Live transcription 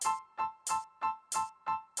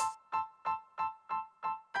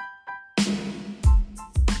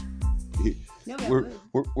No,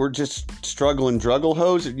 we're just struggling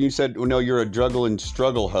drugglehoes. And you said, well, no, you're a druggling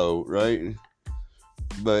strugglehoe, right?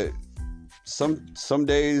 But some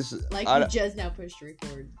days, like you just now pushed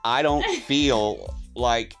record. I don't feel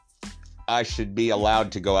like I should be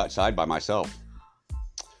allowed to go outside by myself.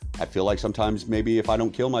 I feel like sometimes maybe if I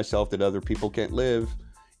don't kill myself, that other people can't live,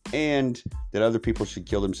 and that other people should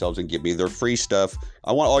kill themselves and give me their free stuff.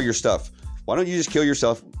 I want all your stuff. Why don't you just kill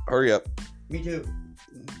yourself? Hurry up. Me too.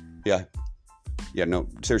 Yeah, no,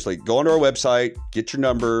 seriously. Go onto our website, get your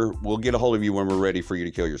number. We'll get a hold of you when we're ready for you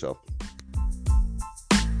to kill yourself.